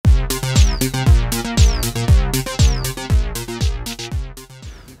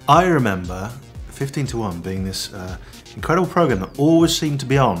I remember 15 to 1 being this incredible programme that always seemed to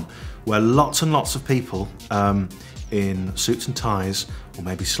be on, where lots and lots of people in suits and ties, or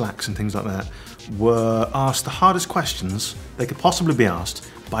maybe slacks and things like that, were asked the hardest questions they could possibly be asked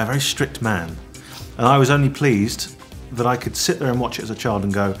by a very strict man. And I was only pleased that I could sit there and watch it as a child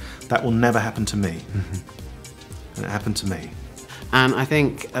and go, that will never happen to me. And it happened to me. And I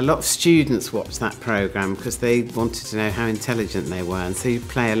think a lot of students watched that programme because they wanted to know how intelligent they were, and so you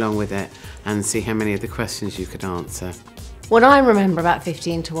play along with it and see how many of the questions you could answer. What I remember about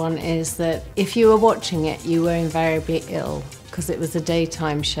 15 to 1 is that if you were watching it, you were invariably ill because it was a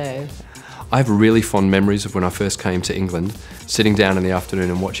daytime show. I have really fond memories of when I first came to England, sitting down in the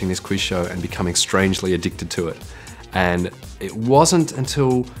afternoon and watching this quiz show and becoming strangely addicted to it. And it wasn't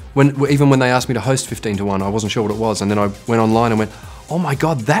until, even when they asked me to host 15 to 1, I wasn't sure what it was. And then I went online and went, oh my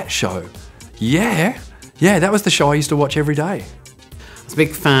God, that show. Yeah, that was the show I used to watch every day. I was a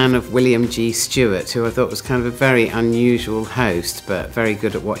big fan of William G. Stewart, who I thought was kind of a very unusual host, but very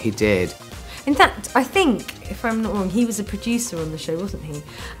good at what he did. In fact, I think, if I'm not wrong, he was a producer on the show, wasn't he?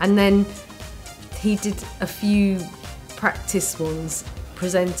 And then he did a few practice ones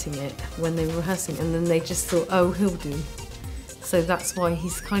presenting it when they were rehearsing, and then they just thought, oh, he'll do. So that's why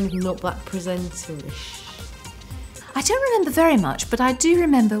he's kind of not that presenter-ish. I don't remember very much, but I do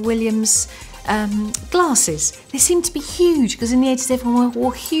remember William's glasses. They seemed to be huge because in the 80s everyone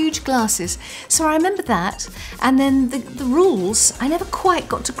wore huge glasses. So I remember that. And then the rules, I never quite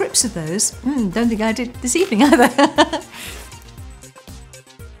got to grips with those. Don't think I did this evening either.